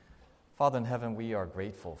Father in heaven, we are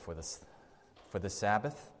grateful for this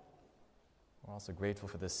Sabbath. We're also grateful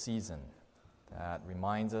for this season that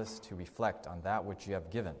reminds us to reflect on that which you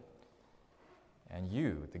have given, and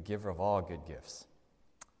you, the giver of all good gifts.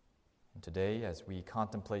 And today, as we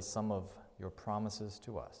contemplate some of your promises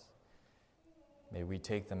to us, may we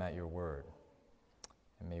take them at your word,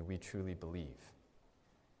 and may we truly believe,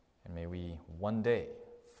 and may we one day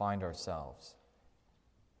find ourselves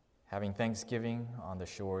having thanksgiving on the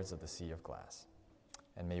shores of the Sea of Glass.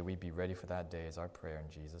 And may we be ready for that day is our prayer in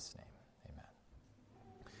Jesus' name.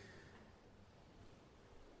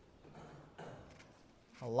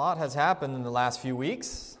 A lot has happened in the last few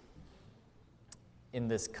weeks in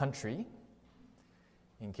this country.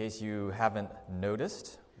 In case you haven't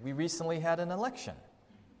noticed, we recently had an election.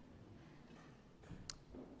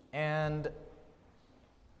 And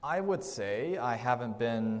I would say I haven't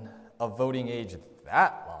been of voting age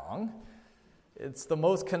that long. It's the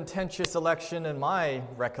most contentious election in my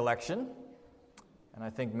recollection, and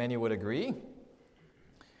I think many would agree.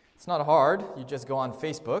 It's not hard. You just go on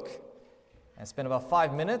Facebook and spend about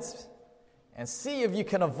 5 minutes and see if you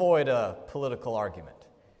can avoid a political argument.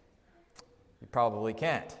 You probably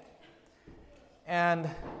can't. And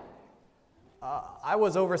I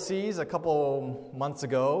was overseas a couple months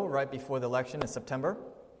ago, right before the election in September.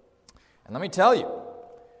 And let me tell you,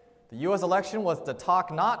 the U.S. election was the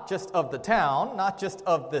talk not just of the town, not just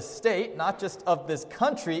of this state, not just of this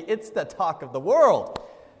country, it's the talk of the world.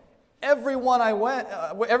 Everywhere I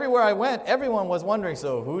went, everyone was wondering,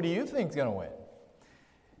 so who do you think is going to win?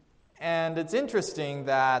 And it's interesting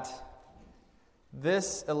that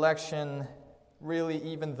this election, really,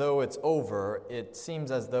 even though it's over, it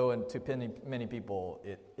seems as though to many people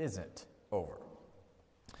it isn't over.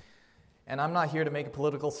 And I'm not here to make a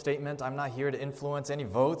political statement. I'm not here to influence any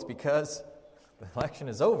votes because the election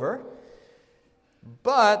is over.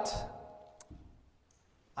 But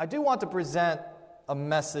I do want to present a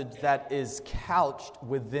message that is couched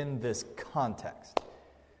within this context.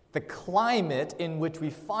 The climate in which we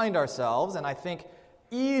find ourselves, and I think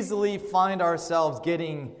easily find ourselves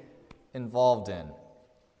getting involved in.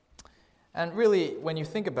 And really, when you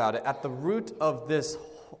think about it, at the root of this,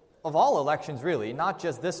 of all elections really, not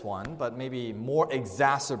just this one, but maybe more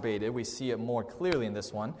exacerbated, we see it more clearly in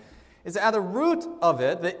this one, is at the root of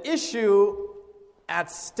it, the issue at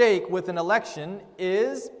stake with an election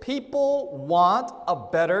is people want a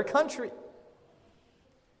better country.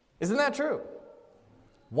 Isn't that true?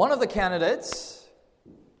 One of the candidates'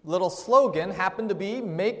 little slogan happened to be,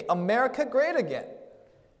 "Make America Great Again."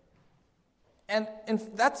 And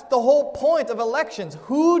that's the whole point of elections.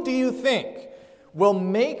 Who do you think will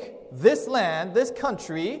make this land, this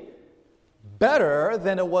country, better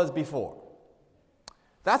than it was before?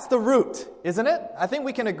 That's the root, isn't it? I think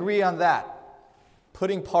we can agree on that,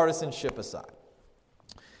 putting partisanship aside.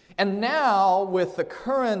 And now, with the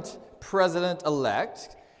current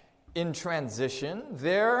president-elect in transition,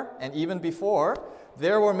 there, and even before,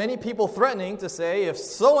 there were many people threatening to say, if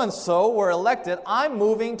so-and-so were elected, I'm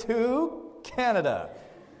moving to Canada,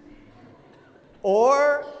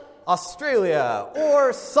 or Australia,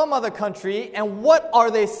 or some other country. And what are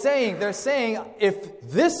they saying? They're saying, if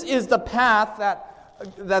this is the path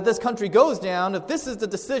that this country goes down, if this is the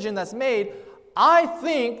decision that's made, I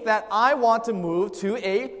think that I want to move to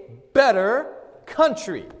a better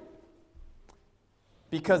country,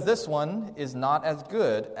 because this one is not as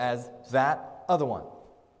good as that other one.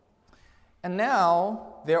 And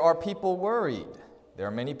now there are people worried. There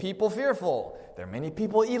are many people fearful. There are many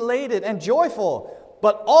people elated and joyful.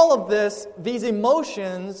 But all of these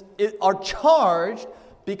emotions are charged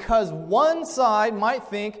because one side might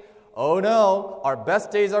think, oh no, our best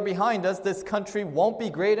days are behind us, this country won't be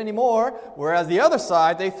great anymore. Whereas the other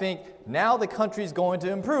side, they think, now the country's going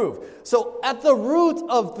to improve. So at the root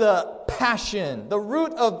of the passion, the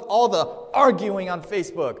root of all the arguing on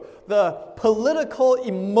Facebook, the political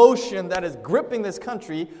emotion that is gripping this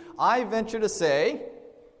country, I venture to say,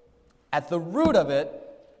 at the root of it,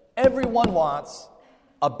 everyone wants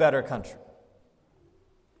a better country.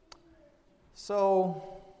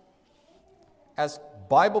 So, as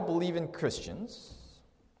Bible-believing Christians,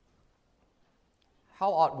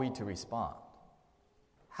 how ought we to respond?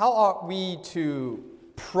 How ought we to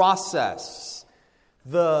process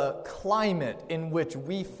the climate in which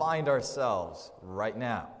we find ourselves right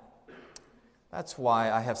now? That's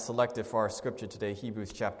why I have selected for our scripture today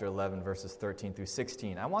Hebrews chapter 11, verses 13 through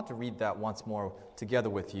 16. I want to read that once more together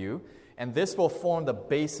with you, and this will form the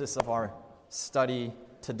basis of our study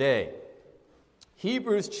today.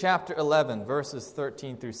 Hebrews chapter 11, verses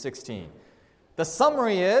 13 through 16. The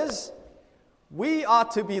summary is, we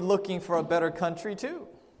ought to be looking for a better country too.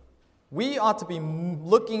 We ought to be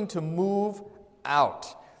looking to move out.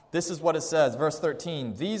 This is what it says, verse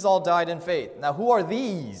 13. These all died in faith. Now, who are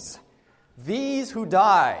these? These who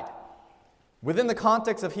died. Within the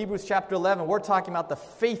context of Hebrews chapter 11, we're talking about the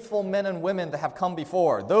faithful men and women that have come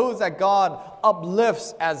before. Those that God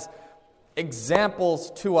uplifts as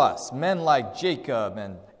examples to us. Men like Jacob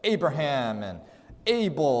and Abraham and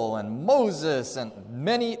Abel and Moses and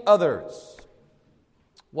many others.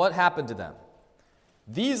 What happened to them?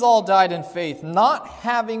 These all died in faith, not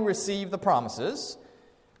having received the promises,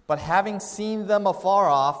 but having seen them afar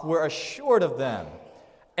off, were assured of them,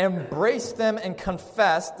 embraced them, and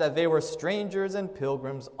confessed that they were strangers and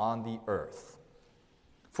pilgrims on the earth.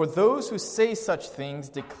 For those who say such things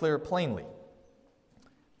declare plainly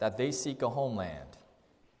that they seek a homeland.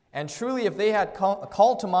 And truly, if they had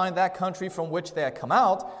called to mind that country from which they had come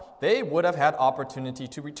out, they would have had opportunity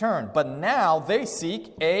to return. But now they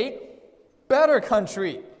seek a better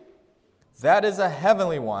country. That is a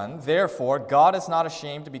heavenly one. Therefore, God is not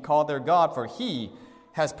ashamed to be called their God, for He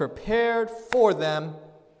has prepared for them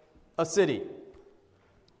a city.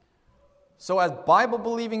 So as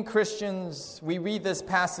Bible-believing Christians, we read this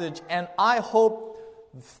passage, and I hope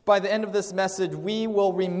by the end of this message, we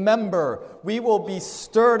will remember, we will be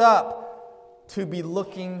stirred up to be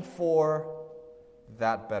looking for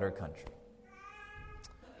that better country.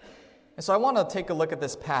 And so I want to take a look at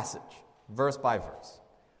this passage, verse by verse.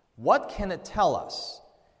 What can it tell us?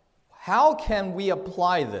 How can we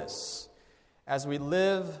apply this as we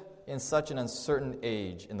live in such an uncertain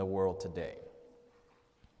age in the world today?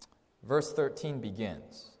 Verse 13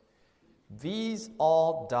 begins, these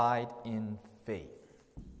all died in faith,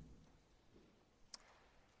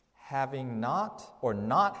 having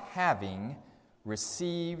not having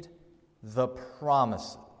received the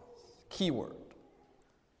promises. Keyword.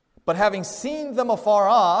 But having seen them afar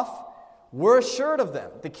off, were assured of them.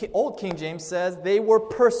 The Old King James says they were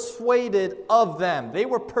persuaded of them. They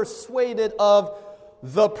were persuaded of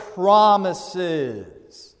the promises.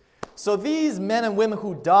 So these men and women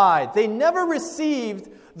who died, they never received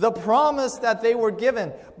the promise that they were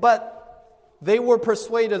given, but they were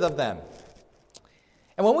persuaded of them.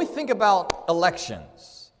 And when we think about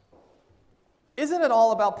elections, isn't it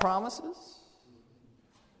all about promises?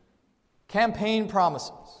 Campaign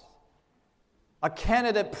promises. A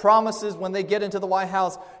candidate promises when they get into the White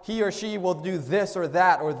House, he or she will do this or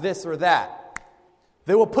that or this or that.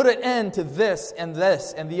 They will put an end to this and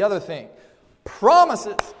the other thing.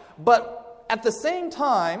 Promises. But at the same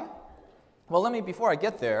time, before I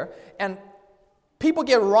get there, and people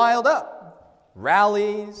get riled up.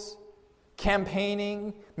 Rallies,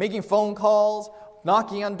 campaigning, making phone calls,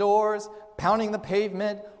 knocking on doors, pounding the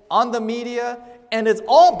pavement, on the media, and it's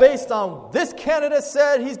all based on this candidate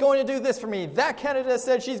said he's going to do this for me. That candidate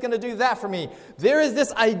said she's going to do that for me. There is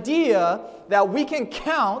this idea that we can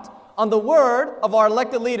count on the word of our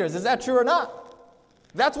elected leaders. Is that true or not?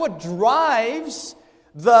 That's what drives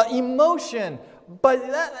the emotion. But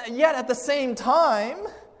yet at the same time,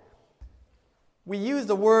 we use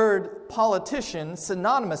the word politician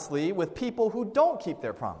synonymously with people who don't keep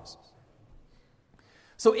their promises.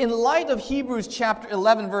 So in light of Hebrews chapter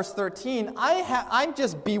 11, verse 13, I'm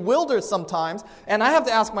just bewildered sometimes, and I have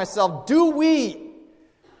to ask myself, do we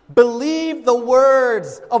believe the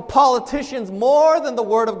words of politicians more than the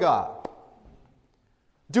Word of God?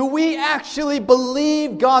 Do we actually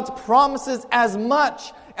believe God's promises as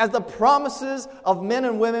much as the promises of men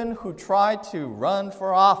and women who try to run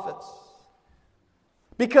for office?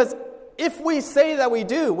 Because if we say that we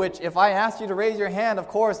do, which if I asked you to raise your hand, of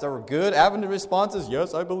course, there were good avenue responses,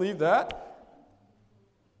 yes, I believe that,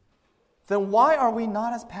 then why are we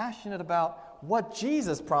not as passionate about what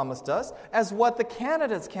Jesus promised us as what the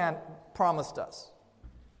candidates promised us?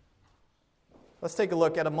 Let's take a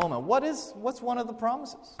look at a moment. What's one of the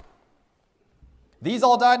promises? These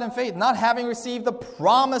all died in faith, not having received the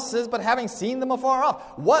promises, but having seen them afar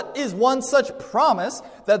off. What is one such promise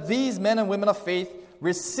that these men and women of faith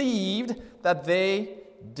received that they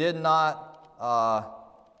did not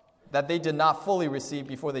fully receive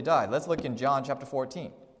before they died? Let's look in John chapter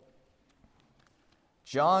 14.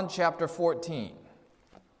 John chapter 14.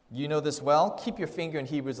 You know this well. Keep your finger in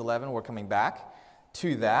Hebrews 11. We're coming back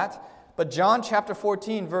to that. But John chapter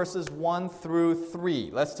 14, verses 1 through 3.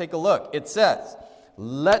 Let's take a look. It says,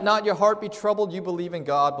 "Let not your heart be troubled. You believe in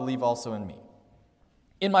God, believe also in me.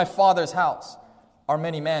 In my Father's house are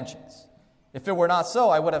many mansions. If it were not so,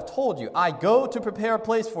 I would have told you, I go to prepare a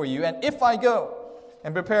place for you, and if I go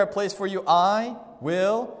and prepare a place for you, I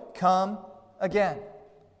will come again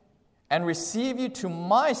and receive you to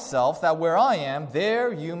myself, that where I am,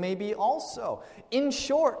 there you may be also. In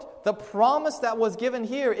short, the promise that was given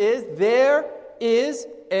here is there is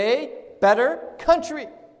a better country.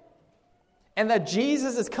 And that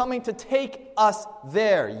Jesus is coming to take us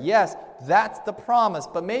there. Yes, that's the promise.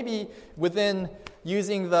 But maybe within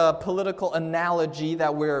using the political analogy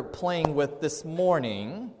that we're playing with this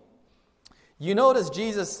morning, you notice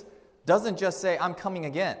Jesus doesn't just say, I'm coming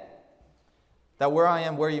again. That where I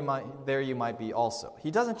am, there you might be also. He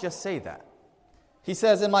doesn't just say that. He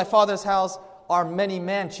says, in my Father's house are many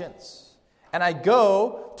mansions, and I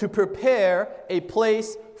go to prepare a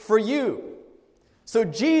place for you. So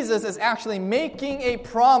Jesus is actually making a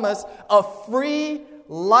promise of free,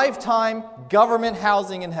 lifetime government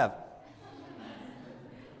housing in heaven.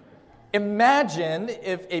 Imagine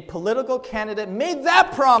if a political candidate made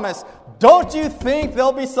that promise. Don't you think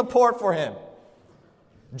there'll be support for him?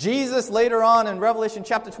 Jesus later on in Revelation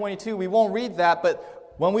chapter 22, we won't read that,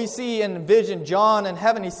 but when we see in vision John in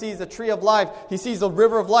heaven, he sees the tree of life. He sees a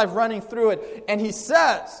river of life running through it. And he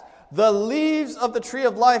says, the leaves of the tree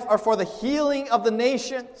of life are for the healing of the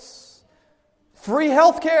nations. Free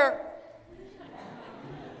health care.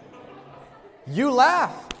 You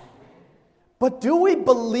laugh. But do we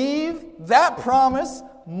believe that promise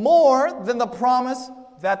more than the promise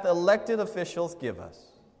that the elected officials give us?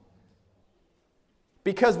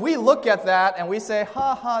 Because we look at that and we say,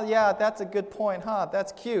 yeah, that's a good point,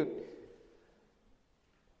 that's cute.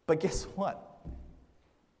 But guess what?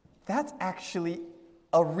 That's actually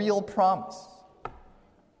a real promise.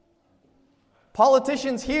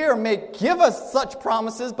 Politicians here may give us such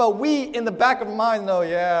promises, but we in the back of our mind know,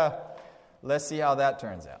 yeah, let's see how that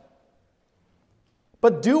turns out.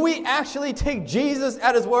 But do we actually take Jesus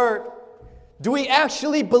at his word? Do we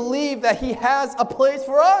actually believe that he has a place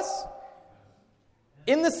for us?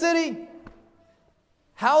 In the city,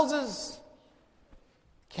 houses,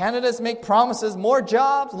 candidates make promises, more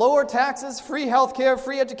jobs, lower taxes, free health care,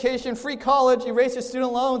 free education, free college, erase your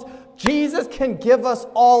student loans. Jesus can give us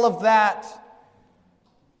all of that.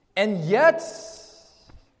 And yet,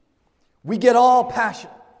 we get all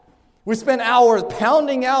passionate. We spend hours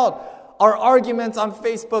pounding out our arguments on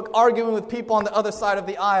Facebook, arguing with people on the other side of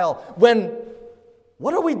the aisle. When,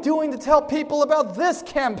 what are we doing to tell people about this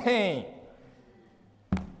campaign?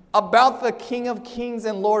 About the King of Kings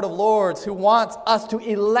and Lord of Lords who wants us to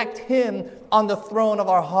elect him on the throne of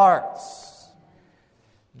our hearts.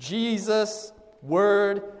 Jesus'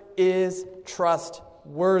 word is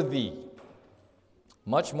trustworthy,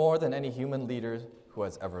 much more than any human leader who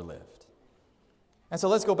has ever lived. And so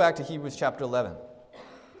let's go back to Hebrews chapter 11.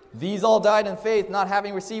 These all died in faith, not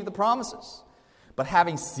having received the promises, but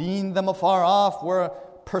having seen them afar off, were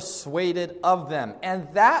persuaded of them.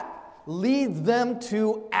 And that leads them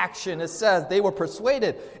to action. It says they were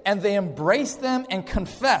persuaded and they embraced them and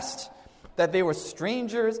confessed that they were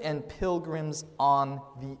strangers and pilgrims on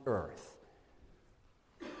the earth.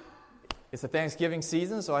 It's a Thanksgiving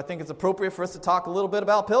season, so I think it's appropriate for us to talk a little bit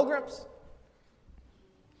about pilgrims.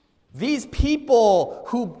 These people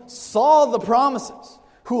who saw the promises,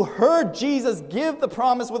 who heard Jesus give the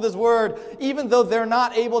promise with his word, even though they're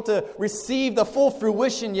not able to receive the full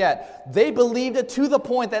fruition yet, they believed it to the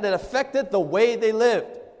point that it affected the way they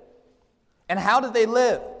lived. And how did they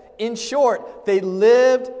live? In short, they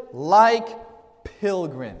lived like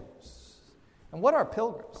pilgrims. And what are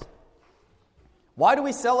pilgrims? Why do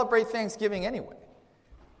we celebrate Thanksgiving anyway?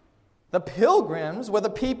 The pilgrims were the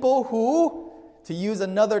people who, to use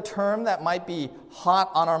another term that might be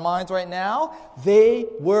hot on our minds right now, they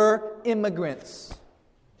were immigrants.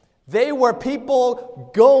 They were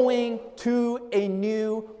people going to a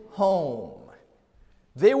new home.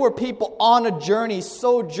 They were people on a journey,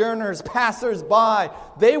 sojourners, passers-by.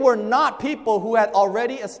 They were not people who had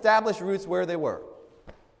already established roots where they were.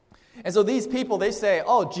 And so these people, they say,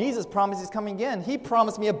 oh, Jesus promised he's coming again. He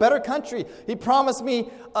promised me a better country. He promised me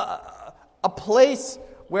a place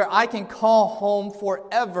where I can call home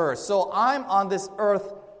forever. So I'm on this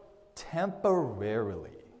earth temporarily.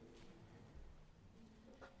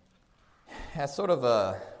 As sort of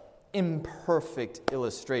an imperfect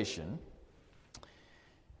illustration,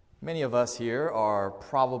 many of us here are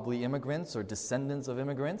probably immigrants or descendants of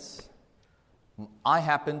immigrants. I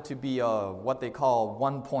happen to be what they call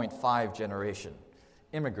 1.5 generation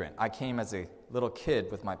immigrant. I came as a little kid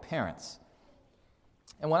with my parents.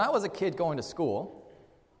 And when I was a kid going to school,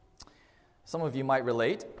 some of you might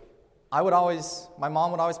relate, my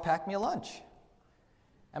mom would always pack me a lunch.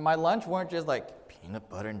 And my lunch weren't just like peanut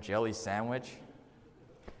butter and jelly sandwich.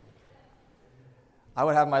 I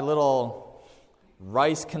would have my little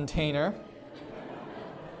rice container,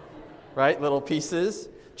 right, little pieces,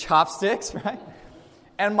 chopsticks, right?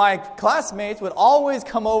 And my classmates would always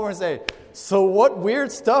come over and say, "So what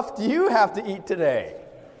weird stuff do you have to eat today?"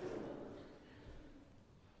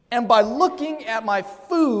 And by looking at my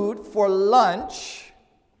food for lunch,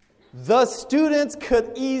 the students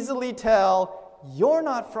could easily tell, "You're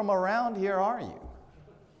not from around here, are you?"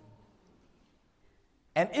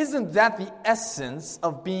 And isn't that the essence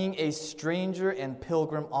of being a stranger and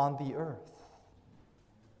pilgrim on the earth?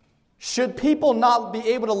 Should people not be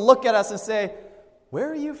able to look at us and say, "Where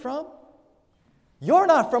are you from? You're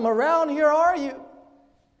not from around here, are you?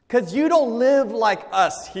 Because you don't live like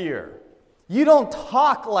us here. You don't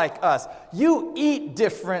talk like us. You eat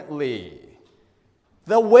differently.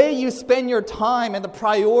 The way you spend your time and the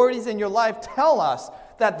priorities in your life tell us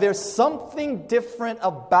that there's something different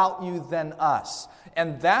about you than us."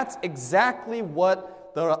 And that's exactly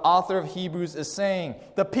what the author of Hebrews is saying.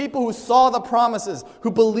 The people who saw the promises,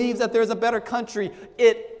 who believe that there's a better country,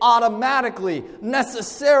 it automatically,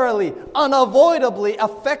 necessarily, unavoidably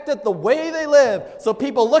affected the way they live. So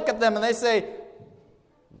people look at them and they say,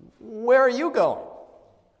 "Where are you going?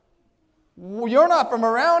 You're not from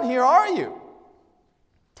around here, are you?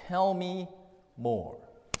 Tell me more."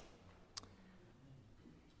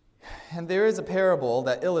 And there is a parable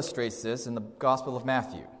that illustrates this in the Gospel of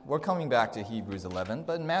Matthew. We're coming back to Hebrews 11,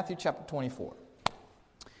 but in Matthew chapter 24,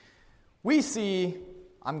 we see,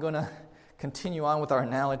 I'm going to continue on with our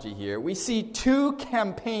analogy here, we see two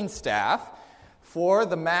campaign staff for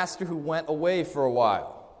the master who went away for a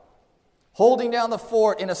while, holding down the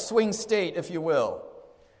fort in a swing state, if you will.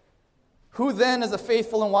 Who then is a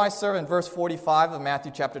faithful and wise servant? Verse 45 of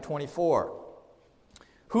Matthew chapter 24.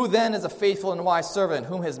 Who then is a faithful and wise servant,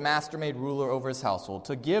 whom his master made ruler over his household,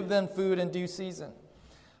 to give them food in due season?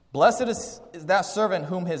 Blessed is that servant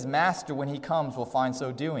whom his master, when he comes, will find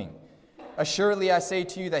so doing. Assuredly, I say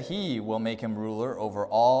to you that he will make him ruler over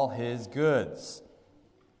all his goods.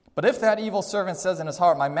 But if that evil servant says in his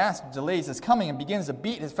heart, "My master delays his coming," and begins to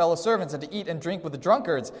beat his fellow servants and to eat and drink with the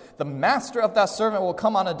drunkards, the master of that servant will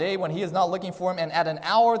come on a day when he is not looking for him, and at an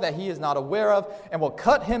hour that he is not aware of, and will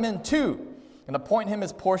cut him in two, and appoint him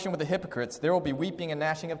his portion with the hypocrites. There will be weeping and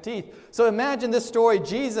gnashing of teeth. So imagine this story.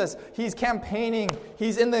 Jesus, he's campaigning.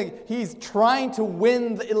 He's trying to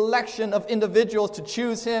win the election of individuals to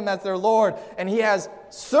choose him as their Lord. And he has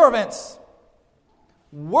servants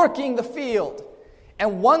working the field.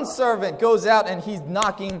 And one servant goes out and he's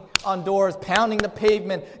knocking on doors, pounding the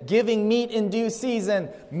pavement, giving meat in due season,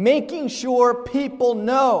 making sure people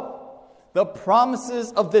know the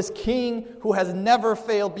promises of this king who has never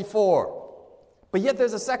failed before. But yet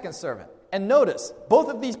there's a second servant. And notice, both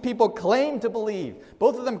of these people claim to believe.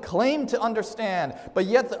 Both of them claim to understand. But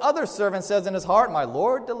yet the other servant says in his heart, "My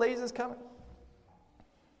Lord delays his coming."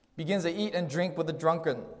 Begins to eat and drink with the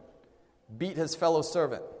drunken. Beat his fellow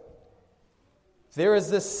servant. There is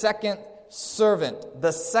this second servant,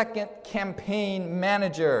 the second campaign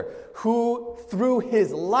manager, who through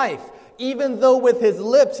his life, even though with his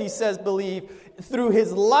lips he says believe, through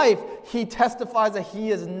his life he testifies that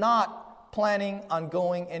he is not planning on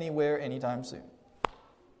going anywhere anytime soon.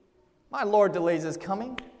 My Lord delays his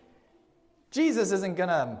coming. Jesus isn't going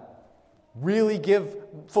to really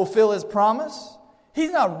fulfill his promise.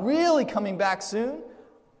 He's not really coming back soon.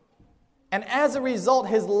 And as a result,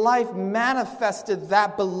 his life manifested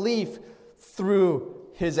that belief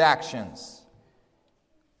through his actions.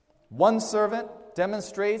 One servant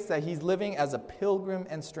demonstrates that he's living as a pilgrim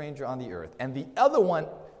and stranger on the earth. And the other one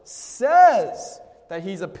says that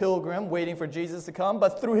he's a pilgrim waiting for Jesus to come,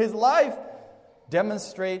 but through his life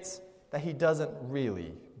demonstrates that he doesn't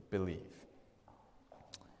really believe.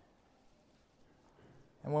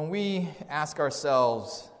 And when we ask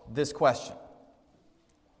ourselves this question,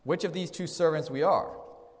 which of these two servants we are,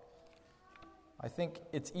 I think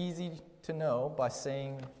it's easy to know by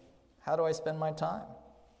saying, how do I spend my time?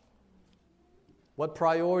 What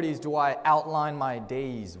priorities do I outline my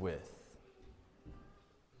days with?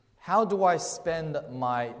 How do I spend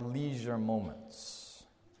my leisure moments?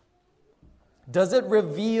 Does it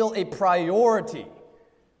reveal a priority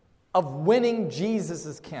of winning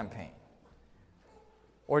Jesus' campaign?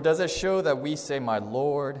 Or does it show that we say, "My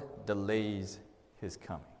Lord delays his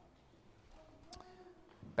coming"?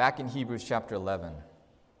 Back in Hebrews chapter 11,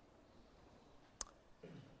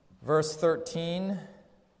 verse 13,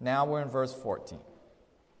 now we're in verse 14.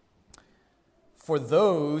 For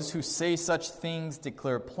those who say such things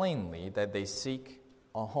declare plainly that they seek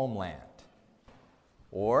a homeland,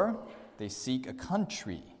 or they seek a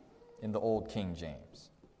country in the old King James.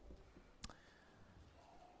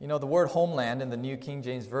 You know, the word homeland in the New King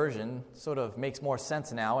James Version sort of makes more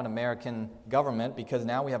sense now in American government because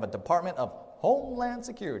now we have a Department of Homeland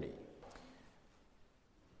security.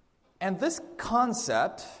 And this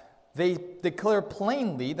concept, they declare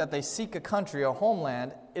plainly that they seek a country, a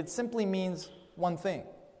homeland. It simply means one thing.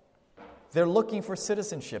 They're looking for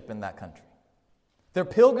citizenship in that country. They're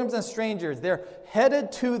pilgrims and strangers. They're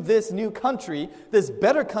headed to this new country, this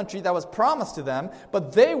better country that was promised to them,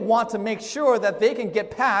 but they want to make sure that they can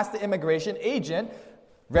get past the immigration agent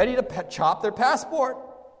ready to chop their passport.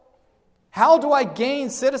 How do I gain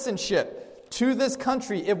citizenship to this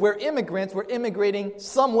country? If we're immigrants, we're immigrating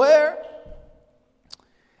somewhere.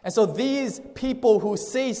 And so these people who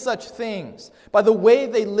say such things, by the way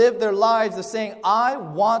they live their lives, they're saying, I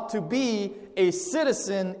want to be a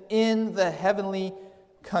citizen in the heavenly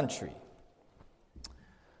country.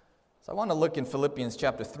 So I want to look in Philippians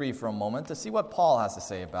chapter 3 for a moment to see what Paul has to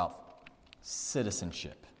say about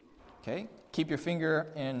citizenship. Okay? Keep your finger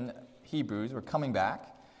in Hebrews. We're coming back.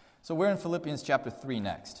 So we're in Philippians chapter 3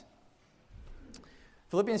 next.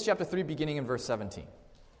 Philippians chapter 3, beginning in verse 17.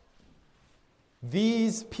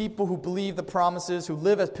 These people who believe the promises, who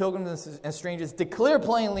live as pilgrims and strangers, declare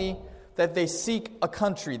plainly that they seek a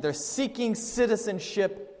country. They're seeking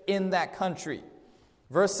citizenship in that country.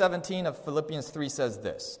 Verse 17 of Philippians 3 says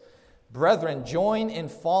this, Brethren, join in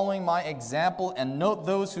following my example and note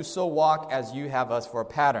those who so walk as you have us for a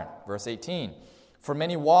pattern. Verse 18, For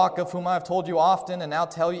many walk, of whom I have told you often, and now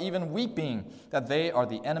tell you even weeping, that they are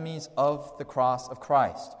the enemies of the cross of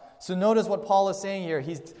Christ. So notice what Paul is saying here.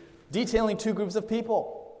 He's detailing two groups of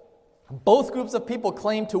people. Both groups of people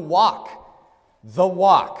claim to walk,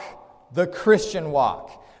 the Christian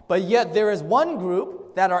walk. But yet there is one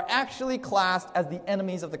group that are actually classed as the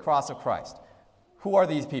enemies of the cross of Christ. Who are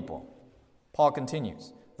these people? Paul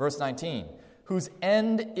continues, verse 19, whose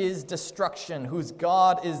end is destruction, whose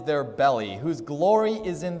God is their belly, whose glory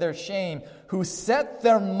is in their shame, who set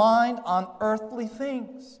their mind on earthly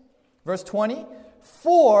things. Verse 20,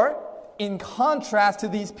 for in contrast to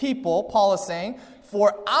these people, Paul is saying,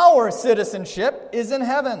 for our citizenship is in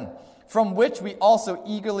heaven, from which we also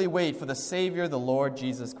eagerly wait for the Savior, the Lord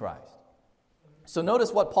Jesus Christ. So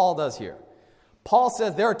notice what Paul does here. Paul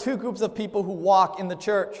says there are two groups of people who walk in the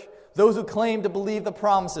church. Those who claim to believe the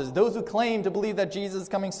promises. Those who claim to believe that Jesus is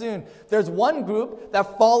coming soon. There's one group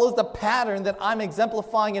that follows the pattern that I'm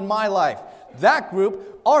exemplifying in my life. That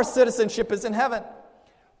group, our citizenship is in heaven.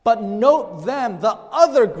 But note them, the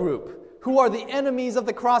other group, who are the enemies of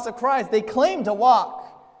the cross of Christ. They claim to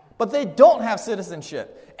walk, but they don't have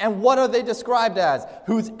citizenship. And what are they described as?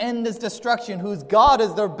 Whose end is destruction, whose God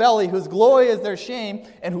is their belly, whose glory is their shame,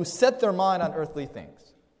 and who set their mind on earthly things.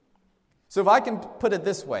 So if I can put it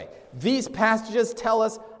this way, these passages tell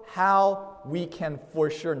us how we can for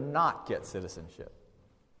sure not get citizenship.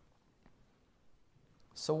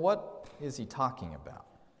 So what is he talking about?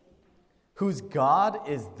 Whose God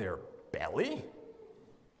is their belly?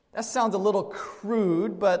 That sounds a little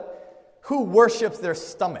crude, but who worships their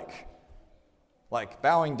stomach? Like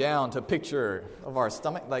bowing down to a picture of our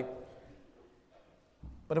stomach?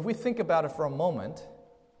 But if we think about it for a moment,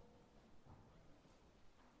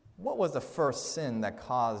 what was the first sin that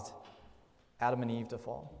caused Adam and Eve to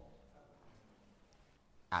fall?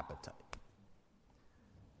 Appetite.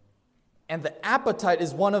 And the appetite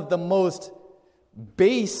is one of the most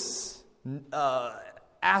base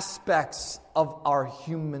aspects of our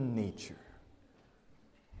human nature.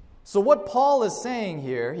 So what Paul is saying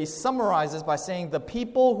here, he summarizes by saying the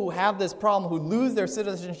people who have this problem, who lose their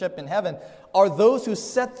citizenship in heaven, are those who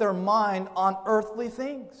set their mind on earthly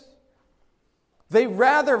things. They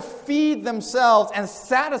rather feed themselves and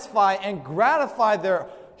satisfy and gratify their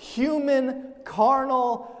human,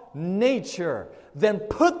 carnal nature than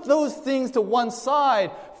put those things to one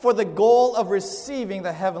side for the goal of receiving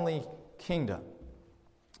the heavenly kingdom.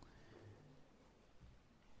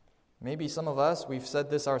 Maybe some of us, we've said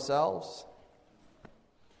this ourselves.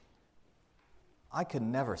 I could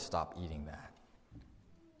never stop eating that.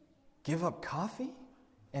 Give up coffee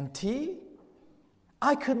and tea?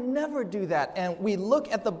 I could never do that. And we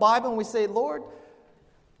look at the Bible and we say, Lord,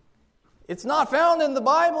 it's not found in the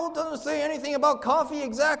Bible. It doesn't say anything about coffee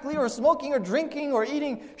exactly, or smoking or drinking or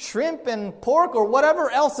eating shrimp and pork or whatever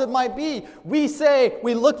else it might be.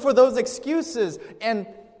 We look for those excuses. And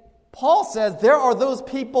Paul says there are those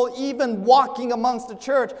people even walking amongst the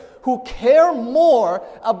church who care more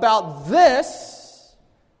about this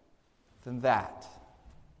than that.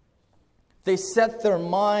 They set their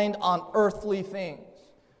mind on earthly things,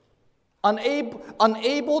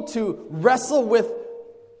 unable to wrestle with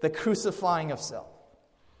the crucifying of self,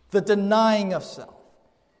 the denying of self,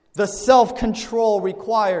 the self-control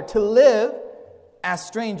required to live as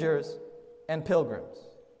strangers and pilgrims.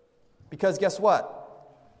 Because guess what?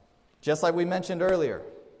 Just like we mentioned earlier,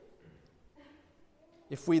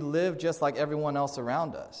 if we live just like everyone else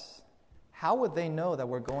around us, how would they know that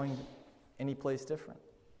we're going any place different?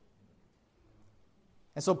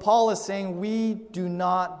 And so Paul is saying we do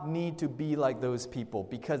not need to be like those people,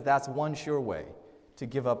 because that's one sure way to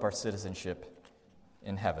give up our citizenship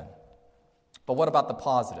in heaven. But what about the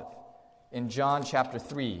positive? In John chapter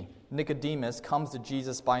 3, Nicodemus comes to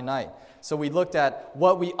Jesus by night. So we looked at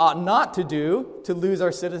what we ought not to do to lose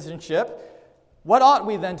our citizenship. What ought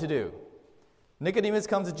we then to do? Nicodemus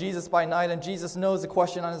comes to Jesus by night, and Jesus knows the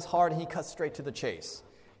question on his heart, and he cuts straight to the chase.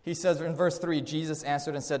 He says in verse 3, Jesus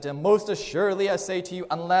answered and said to him, "Most assuredly I say to you,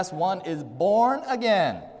 unless one is born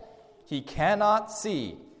again, he cannot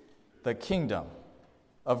see the kingdom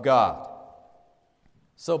of God."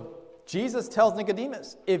 So Jesus tells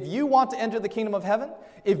Nicodemus, if you want to enter the kingdom of heaven,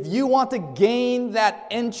 if you want to gain that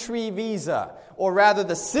entry visa, or rather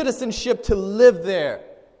the citizenship to live there,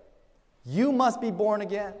 you must be born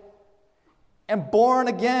again. And born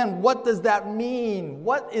again, what does that mean?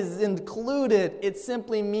 What is included? It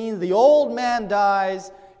simply means the old man dies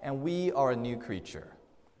and we are a new creature.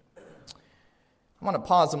 I want to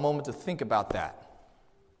pause a moment to think about that.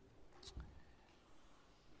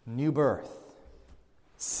 New birth,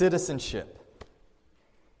 citizenship.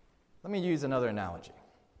 Let me use another analogy.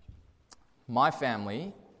 My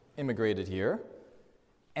family immigrated here,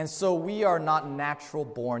 and so we are not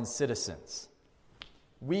natural-born citizens.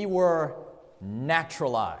 We were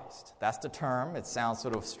naturalized. That's the term. It sounds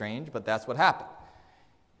sort of strange, but that's what happened.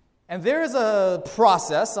 And there is a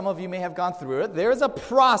process, some of you may have gone through it, there is a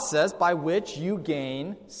process by which you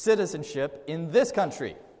gain citizenship in this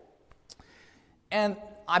country. And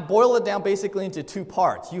I boil it down basically into two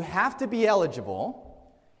parts. You have to be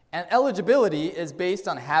eligible, and eligibility is based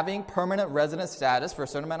on having permanent resident status for a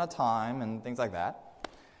certain amount of time and things like that.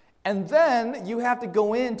 And then you have to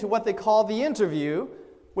go into what they call the interview,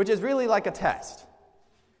 which is really like a test.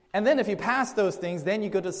 And then if you pass those things, then you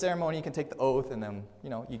go to the ceremony, you can take the oath, and then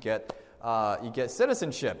you get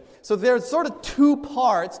citizenship. So there's sort of two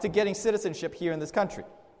parts to getting citizenship here in this country.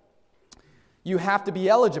 You have to be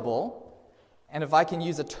eligible, and if I can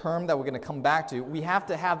use a term that we're going to come back to, we have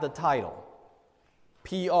to have the title.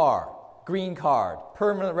 PR, green card,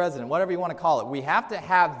 permanent resident, whatever you want to call it. We have to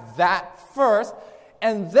have that first,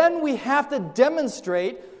 and then we have to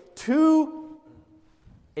demonstrate to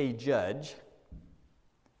a judge,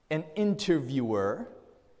 an interviewer,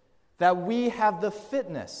 that we have the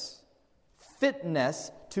fitness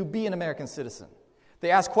to be an American citizen. They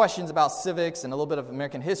ask questions about civics and a little bit of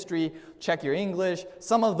American history, check your English,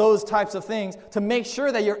 some of those types of things to make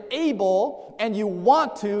sure that you're able and you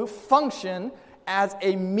want to function as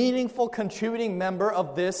a meaningful contributing member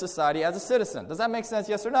of this society as a citizen. Does that make sense,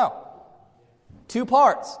 yes or no? Two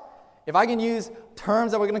parts. If I can use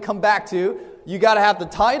terms that we're going to come back to, you got to have the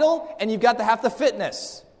title and you've got to have the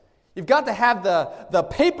fitness. You've got to have the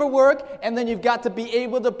paperwork, and then you've got to be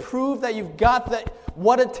able to prove that you've got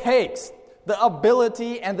what it takes, the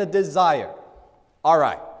ability and the desire. All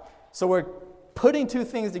right. So we're putting two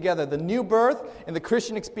things together, the new birth and the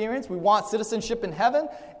Christian experience. We want citizenship in heaven.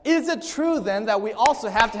 Is it true then that we also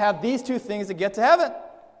have to have these two things to get to heaven?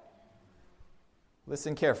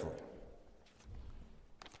 Listen carefully.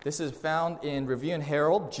 This is found in Review and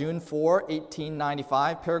Herald, June 4,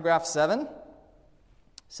 1895, paragraph 7. It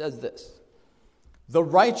says this: "The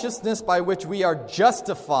righteousness by which we are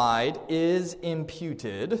justified is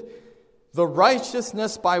imputed. The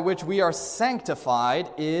righteousness by which we are sanctified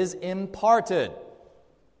is imparted."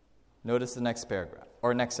 Notice the next paragraph,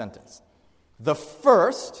 or next sentence. "The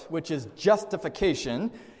first, which is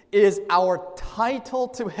justification, is our title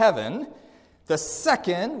to heaven. The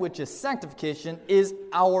second, which is sanctification, is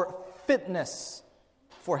our fitness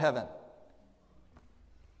for heaven."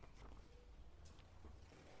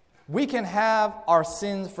 We can have our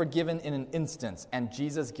sins forgiven in an instant, and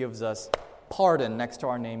Jesus gives us pardon next to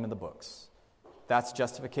our name in the books. That's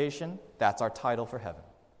justification. That's our title for heaven.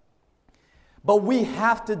 But we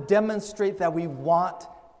have to demonstrate that we want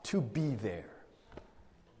to be there.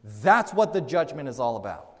 That's what the judgment is all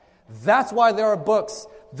about. That's why there are books.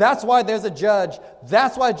 That's why there's a judge.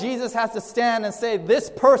 That's why Jesus has to stand and say, this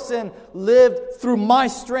person lived through my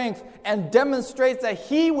strength, and demonstrates that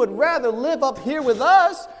he would rather live up here with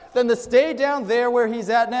us than to stay down there where he's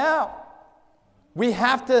at now. We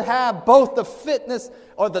have to have both the fitness,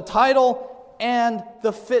 or the title, and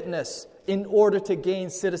the fitness in order to gain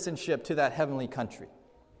citizenship to that heavenly country.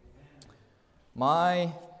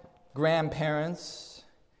 My grandparents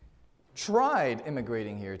tried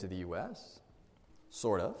immigrating here to the U.S.,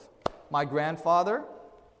 sort of. My grandfather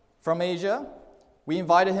from Asia, we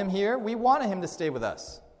invited him here. We wanted him to stay with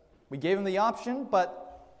us. We gave him the option, but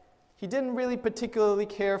he didn't really particularly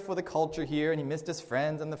care for the culture here, and he missed his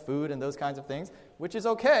friends and the food and those kinds of things, which is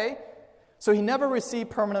okay. So he never received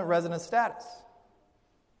permanent resident status.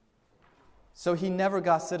 So he never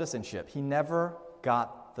got citizenship. He never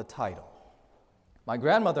got the title. My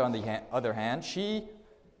grandmother, on the other hand, she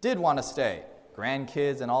did want to stay.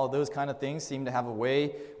 Grandkids and all of those kind of things seem to have a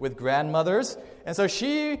way with grandmothers. And so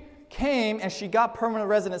she came and she got permanent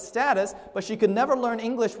resident status, but she could never learn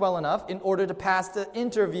English well enough in order to pass the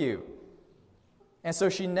interview. And so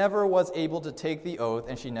she never was able to take the oath,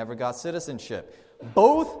 and she never got citizenship.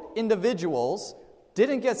 Both individuals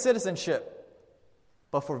didn't get citizenship,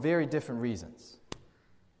 but for very different reasons.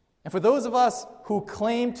 And for those of us who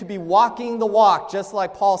claim to be walking the walk, just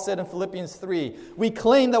like Paul said in Philippians 3, we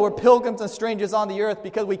claim that we're pilgrims and strangers on the earth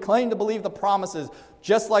because we claim to believe the promises,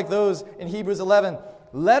 just like those in Hebrews 11.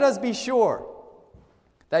 Let us be sure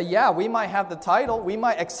that, we might have the title, we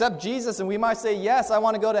might accept Jesus, and we might say, yes, I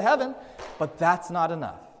want to go to heaven, but that's not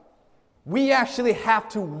enough. We actually have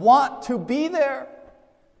to want to be there.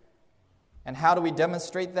 And how do we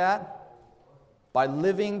demonstrate that? By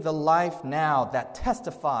living the life now that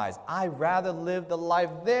testifies, I'd rather live the life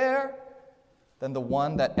there than the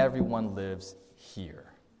one that everyone lives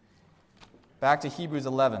here. Back to Hebrews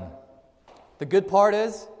 11. The good part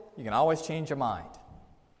is, you can always change your mind.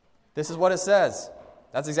 This is what it says.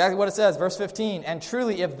 That's exactly what it says. Verse 15. And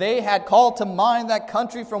truly, if they had called to mind that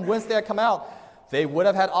country from whence they had come out, they would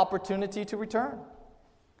have had opportunity to return.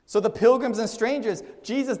 So the pilgrims and strangers,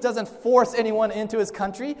 Jesus doesn't force anyone into his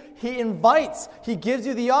country. He invites. He gives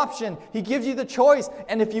you the option. He gives you the choice.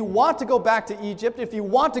 And if you want to go back to Egypt, if you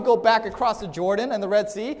want to go back across the Jordan and the Red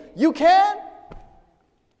Sea, you can.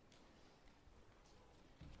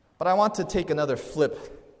 But I want to take another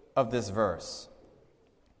flip of this verse.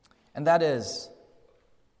 And that is,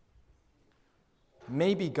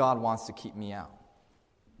 maybe God wants to keep me out.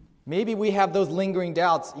 Maybe we have those lingering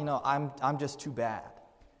doubts, I'm just too bad.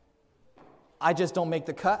 I just don't make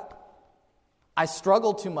the cut. I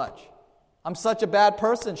struggle too much. I'm such a bad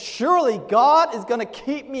person. Surely God is going to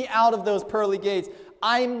keep me out of those pearly gates.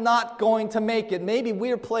 I'm not going to make it. Maybe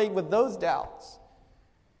we're plagued with those doubts.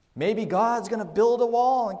 Maybe God's going to build a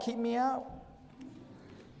wall and keep me out.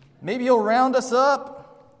 Maybe He'll round us up,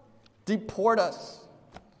 deport us.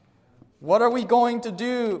 What are we going to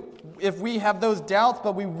do if we have those doubts,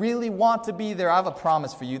 but we really want to be there? I have a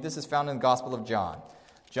promise for you. This is found in the Gospel of John.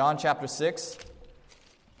 John chapter 6.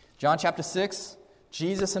 John chapter 6,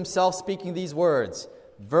 Jesus himself speaking these words.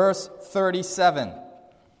 Verse 37.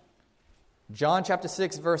 John chapter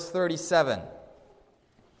 6, verse 37.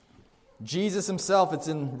 Jesus himself, it's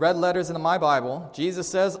in red letters in my Bible. Jesus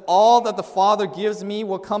says, all that the Father gives me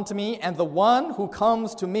will come to me, and the one who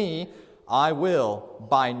comes to me I will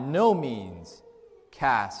by no means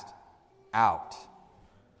cast out.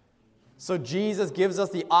 So Jesus gives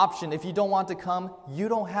us the option. If you don't want to come, you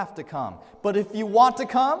don't have to come. But if you want to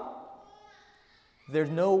come,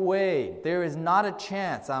 there's no way, there is not a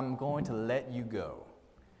chance I'm going to let you go.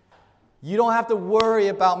 You don't have to worry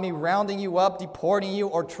about me rounding you up, deporting you,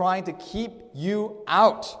 or trying to keep you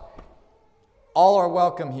out. All are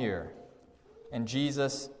welcome here. And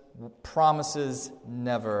Jesus promises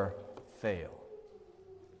never fail.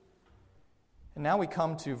 And now we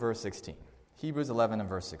come to verse 16. Hebrews 11 and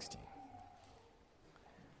verse 16.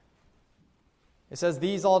 It says,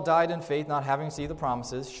 these all died in faith, not having received the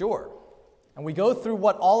promises. Sure. And we go through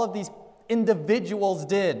what all of these individuals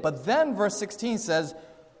did. But then verse 16 says,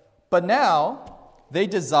 but now they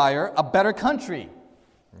desire a better country.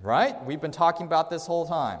 Right? We've been talking about this whole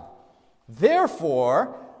time.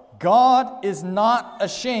 Therefore, God is not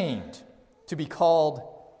ashamed to be called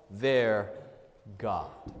their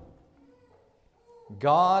God.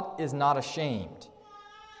 God is not ashamed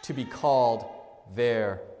to be called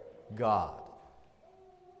their God.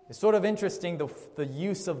 It's sort of interesting, the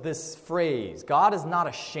use of this phrase. God is not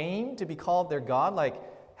ashamed to be called their God. Like,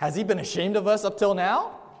 has He been ashamed of us up till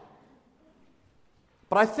now?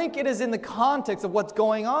 But I think it is in the context of what's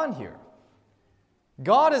going on here.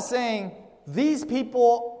 God is saying, these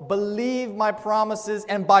people believe my promises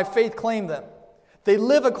and by faith claim them. They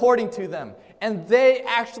live according to them. And they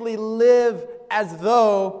actually live as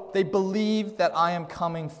though they believe that I am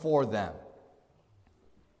coming for them.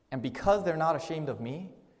 And because they're not ashamed of me,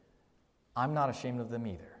 I'm not ashamed of them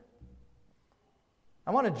either.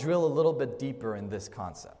 I want to drill a little bit deeper in this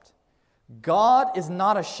concept. God is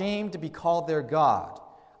not ashamed to be called their God,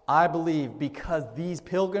 I believe, because these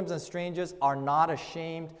pilgrims and strangers are not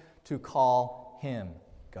ashamed to call Him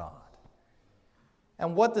God.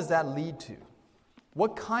 And what does that lead to?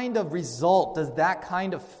 What kind of result does that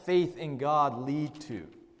kind of faith in God lead to?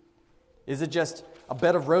 Is it just a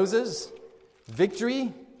bed of roses?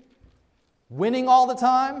 Victory? Winning all the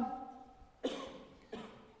time?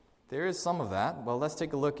 There is some of that. Well, let's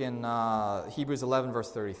take a look in Hebrews 11,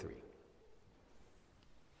 verse 33.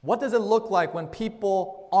 What does it look like when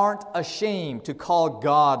people aren't ashamed to call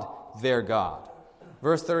God their God?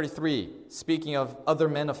 Verse 33, speaking of other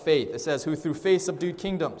men of faith, it says, who through faith subdued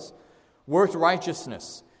kingdoms, worked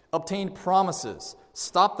righteousness, obtained promises,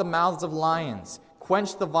 stopped the mouths of lions,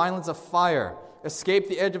 quenched the violence of fire, escaped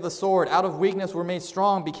the edge of the sword, out of weakness were made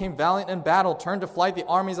strong, became valiant in battle, turned to flight the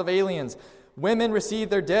armies of aliens. Women received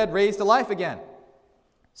their dead raised to life again.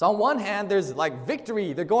 So on one hand, there's like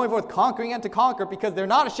victory. They're going forth conquering and to conquer because they're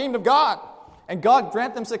not ashamed of God. And God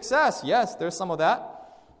grant them success. Yes, there's some of that.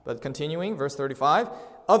 But continuing, verse 35,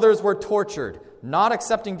 others were tortured, not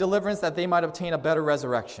accepting deliverance that they might obtain a better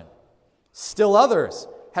resurrection. Still others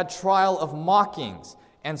had trial of mockings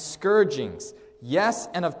and scourgings, yes,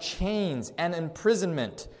 and of chains and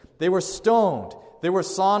imprisonment. They were stoned, they were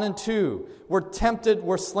sawn in two, were tempted,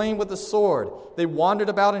 were slain with the sword. They wandered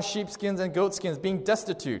about in sheepskins and goatskins, being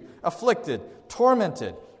destitute, afflicted,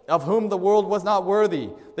 tormented, of whom the world was not worthy.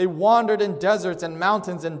 They wandered in deserts and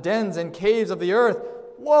mountains and dens and caves of the earth.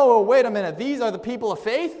 Whoa, wait a minute. These are the people of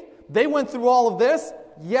faith? They went through all of this?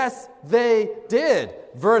 Yes, they did.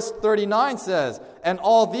 Verse 39 says, and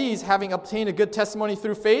all these, having obtained a good testimony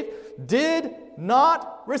through faith, did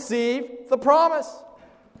not receive the promise.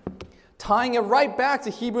 Tying it right back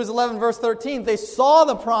to Hebrews 11, verse 13, they saw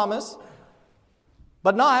the promise,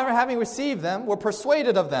 but not ever having received them, were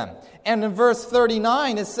persuaded of them. And in verse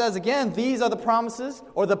 39, it says again, these are the promises,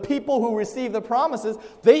 or the people who received the promises,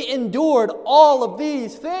 they endured all of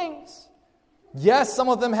these things. Yes, some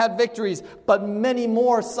of them had victories, but many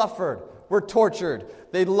more suffered, were tortured.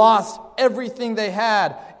 They lost everything they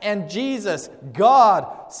had. And Jesus,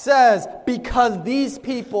 God, says, because these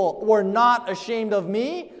people were not ashamed of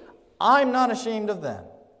me, I'm not ashamed of them.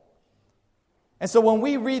 And so when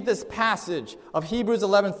we read this passage of Hebrews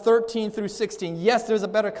 11, 13 through 16, yes, there's a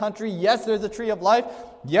better country. Yes, there's a tree of life.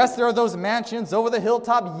 Yes, there are those mansions over the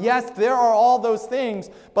hilltop. Yes, there are all those things.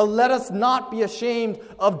 But let us not be ashamed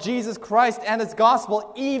of Jesus Christ and His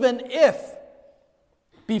gospel, even if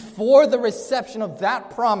before the reception of that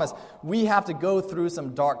promise, we have to go through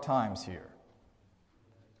some dark times here.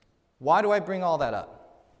 Why do I bring all that up?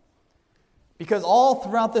 Because all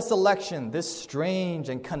throughout this election, this strange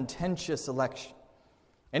and contentious election,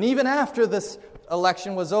 and even after this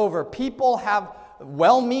election was over, people have,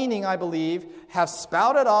 well-meaning, I believe, have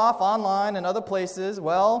spouted off online and other places,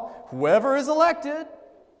 well, whoever is elected,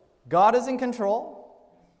 God is in control.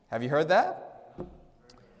 Have you heard that?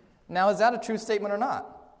 Now, is that a true statement or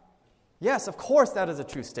not? Yes, of course that is a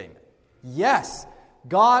true statement. Yes,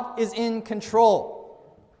 God is in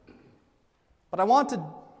control. But I want to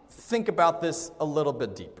think about this a little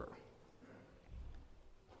bit deeper.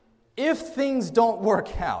 If things don't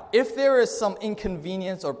work out, if there is some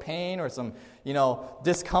inconvenience or pain or some,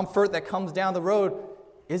 discomfort that comes down the road,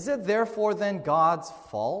 is it therefore then God's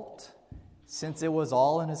fault since it was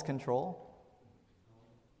all in His control?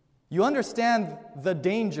 You understand the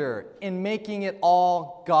danger in making it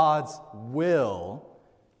all God's will,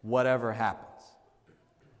 whatever happens.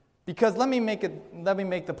 Because let me make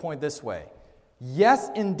the point this way. Yes,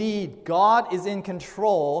 indeed, God is in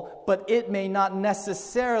control, but it may not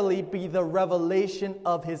necessarily be the revelation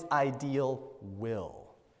of His ideal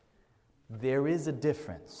will. There is a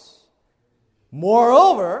difference.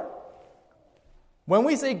 Moreover, when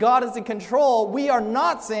we say God is in control, we are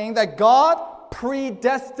not saying that God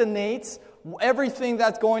predestinates everything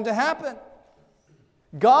that's going to happen.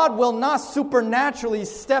 God will not supernaturally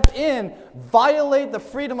step in, violate the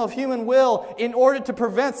freedom of human will in order to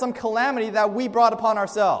prevent some calamity that we brought upon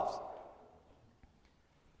ourselves.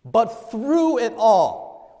 But through it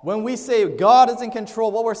all, when we say God is in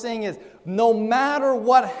control, what we're saying is no matter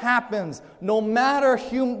what happens, no matter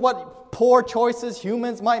what poor choices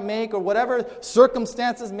humans might make or whatever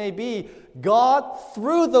circumstances may be, God,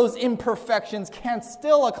 through those imperfections, can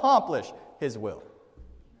still accomplish His will.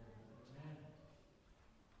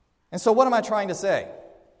 And so what am I trying to say?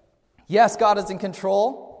 Yes, God is in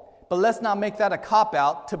control, but let's not make that a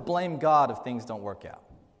cop-out to blame God if things don't work out.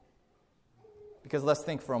 Because let's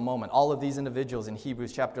think for a moment. All of these individuals in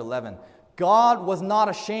Hebrews chapter 11, God was not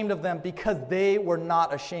ashamed of them because they were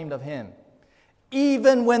not ashamed of Him.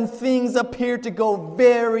 Even when things appeared to go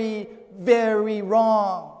very, very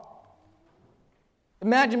wrong.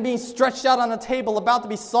 Imagine being stretched out on a table about to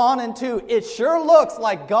be sawn in two. It sure looks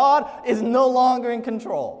like God is no longer in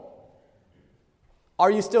control. Are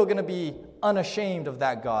you still going to be unashamed of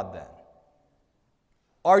that God then?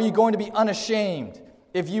 Are you going to be unashamed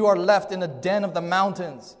if you are left in a den of the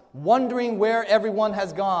mountains, wondering where everyone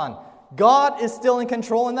has gone, God is still in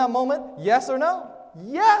control in that moment? Yes or no?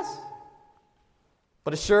 Yes.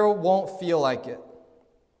 But it sure won't feel like it.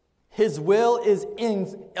 His will is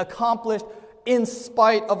accomplished in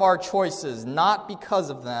spite of our choices, not because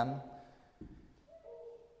of them.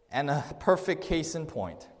 And a perfect case in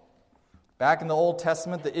point. Back in the Old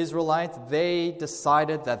Testament, the Israelites, they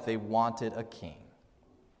decided that they wanted a king.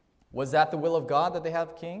 Was that the will of God that they have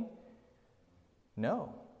a king?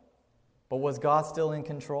 No. But was God still in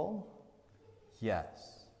control? Yes.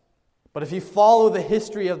 But if you follow the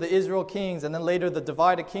history of the Israel kings and then later the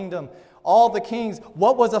divided kingdom, all the kings,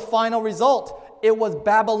 what was the final result? It was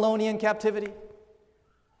Babylonian captivity.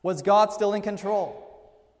 Was God still in control?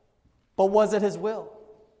 But was it His will?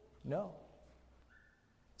 No.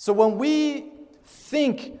 So when we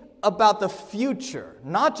think about the future,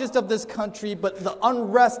 not just of this country, but the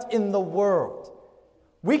unrest in the world,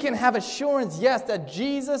 we can have assurance, yes, that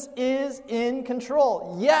Jesus is in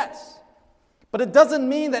control. Yes. But it doesn't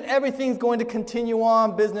mean that everything's going to continue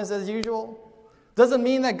on business as usual. Doesn't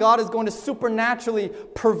mean that God is going to supernaturally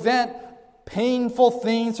prevent painful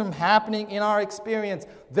things from happening in our experience.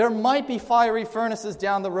 There might be fiery furnaces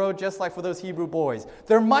down the road, just like for those Hebrew boys.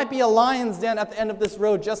 There might be a lion's den at the end of this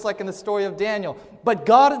road, just like in the story of Daniel. But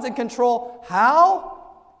God is in control. How?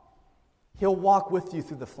 He'll walk with you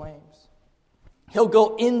through the flames. He'll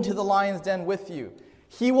go into the lion's den with you.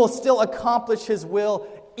 He will still accomplish His will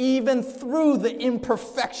even through the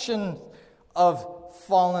imperfection of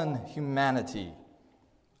fallen humanity,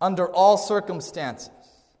 under all circumstances.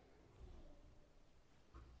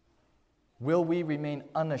 Will we remain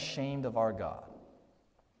unashamed of our God,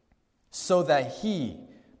 so that He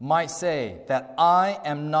might say that I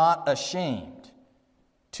am not ashamed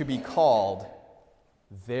to be called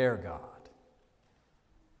their God?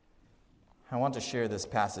 I want to share this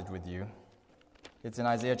passage with you. It's in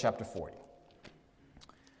Isaiah chapter 40.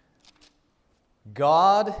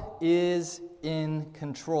 God is in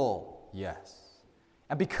control, yes.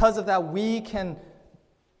 And because of that, we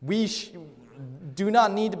do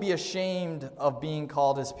not need to be ashamed of being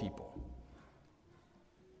called His people.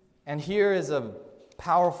 And here is a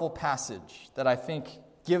powerful passage that I think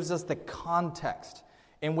gives us the context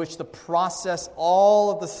in which to process all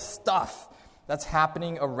of the stuff that's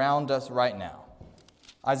happening around us right now.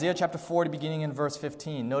 Isaiah chapter 40, beginning in verse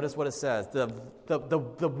 15. Notice what it says.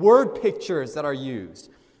 The word pictures that are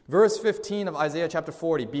used. Verse 15 of Isaiah chapter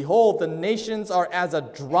 40. Behold, the nations are as a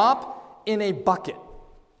drop in a bucket.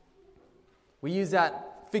 We use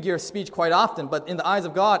that figure of speech quite often, but in the eyes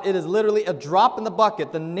of God, it is literally a drop in the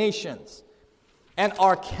bucket, the nations, and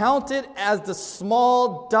are counted as the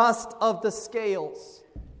small dust of the scales.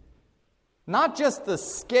 Not just the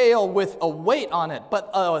scale with a weight on it, but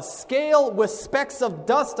a scale with specks of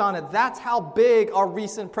dust on it. That's how big our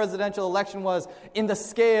recent presidential election was in the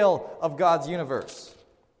scale of God's universe.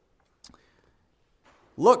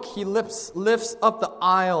 Look, He lifts up the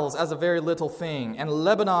isles as a very little thing, and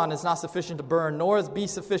Lebanon is not sufficient to burn, nor is be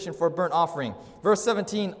sufficient for a burnt offering. Verse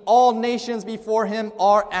 17, all nations before Him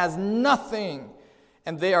are as nothing,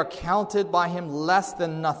 and they are counted by Him less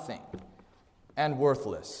than nothing and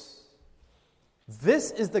worthless.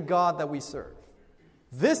 This is the God that we serve.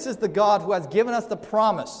 This is the God who has given us the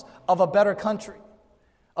promise of a better country,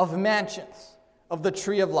 of mansions, of the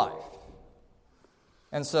tree of life.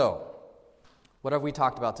 And so, what have we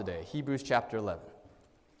talked about today? Hebrews chapter 11.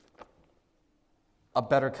 A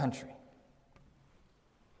better country.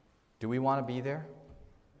 Do we want to be there?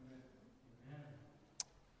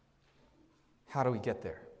 How do we get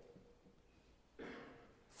there?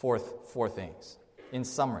 Four things. In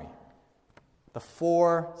summary, the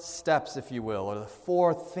 4 steps, if you will, or the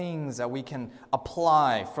 4 things that we can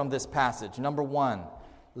apply from this passage. Number 1,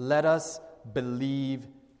 let us believe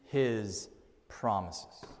His promises.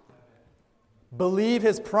 Believe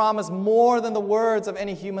His promise more than the words of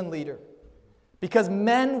any human leader. Because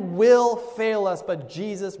men will fail us, but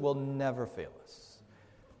Jesus will never fail us.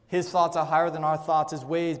 His thoughts are higher than our thoughts, His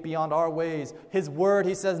ways beyond our ways. His word,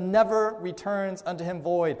 He says, never returns unto Him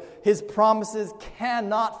void. His promises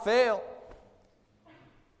cannot fail.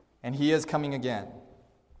 And He is coming again.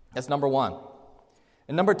 That's number 1.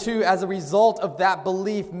 And number 2, as a result of that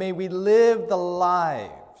belief, may we live the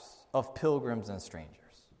lives of pilgrims and strangers.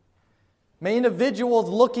 May individuals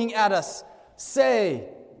looking at us say,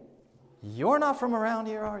 you're not from around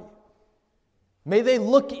here, are you? May they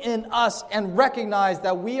look in us and recognize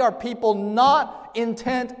that we are people not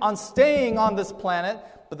intent on staying on this planet,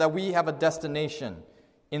 but that we have a destination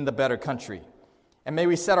in the better country. And may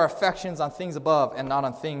we set our affections on things above and not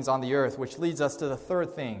on things on the earth, which leads us to the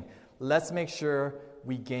third thing. Let's make sure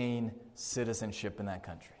we gain citizenship in that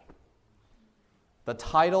country. The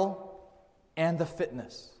title and the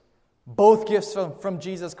fitness. Both gifts from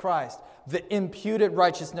Jesus Christ. The imputed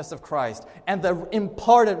righteousness of Christ and the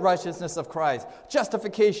imparted righteousness of Christ.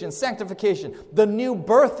 Justification, sanctification, the new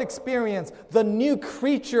birth experience, the new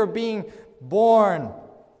creature being born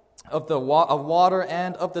of water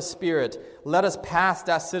and of the Spirit. Let us pass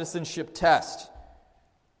that citizenship test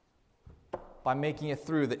by making it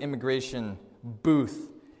through the immigration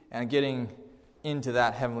booth and getting into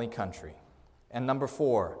that heavenly country. And number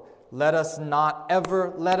 4, let us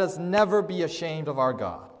never be ashamed of our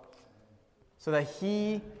God, so that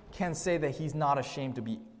He can say that He's not ashamed to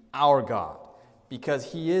be our God,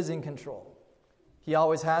 because He is in control. He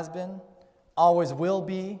always has been, always will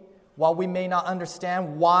be. While we may not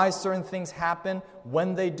understand why certain things happen,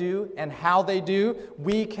 when they do, and how they do,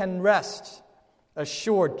 we can rest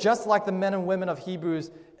assured, just like the men and women of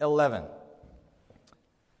Hebrews 11,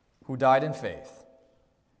 who died in faith,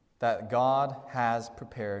 that God has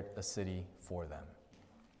prepared a city for them.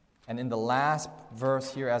 And in the last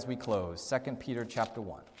verse here as we close, 2 Peter chapter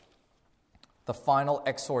 1, the final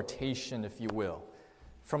exhortation, if you will,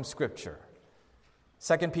 from Scripture.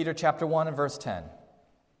 2 Peter chapter 1 and verse 10.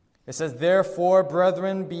 It says, "Therefore,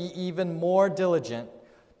 brethren, be even more diligent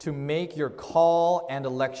to make your call and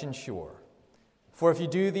election sure. For if you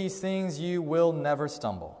do these things, you will never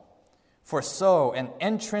stumble. For so an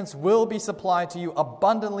entrance will be supplied to you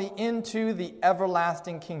abundantly into the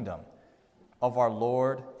everlasting kingdom of our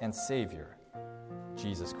Lord and Savior,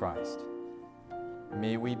 Jesus Christ."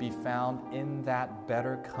 May we be found in that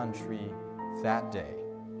better country that day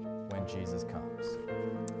when Jesus comes.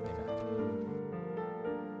 Amen.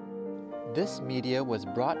 This media was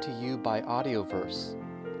brought to you by Audioverse,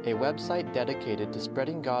 a website dedicated to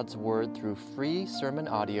spreading God's Word through free sermon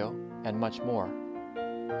audio and much more.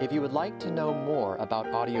 If you would like to know more about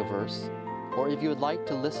Audioverse, or if you would like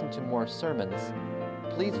to listen to more sermons,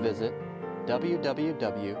 please visit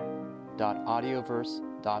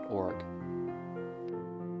www.audioverse.org.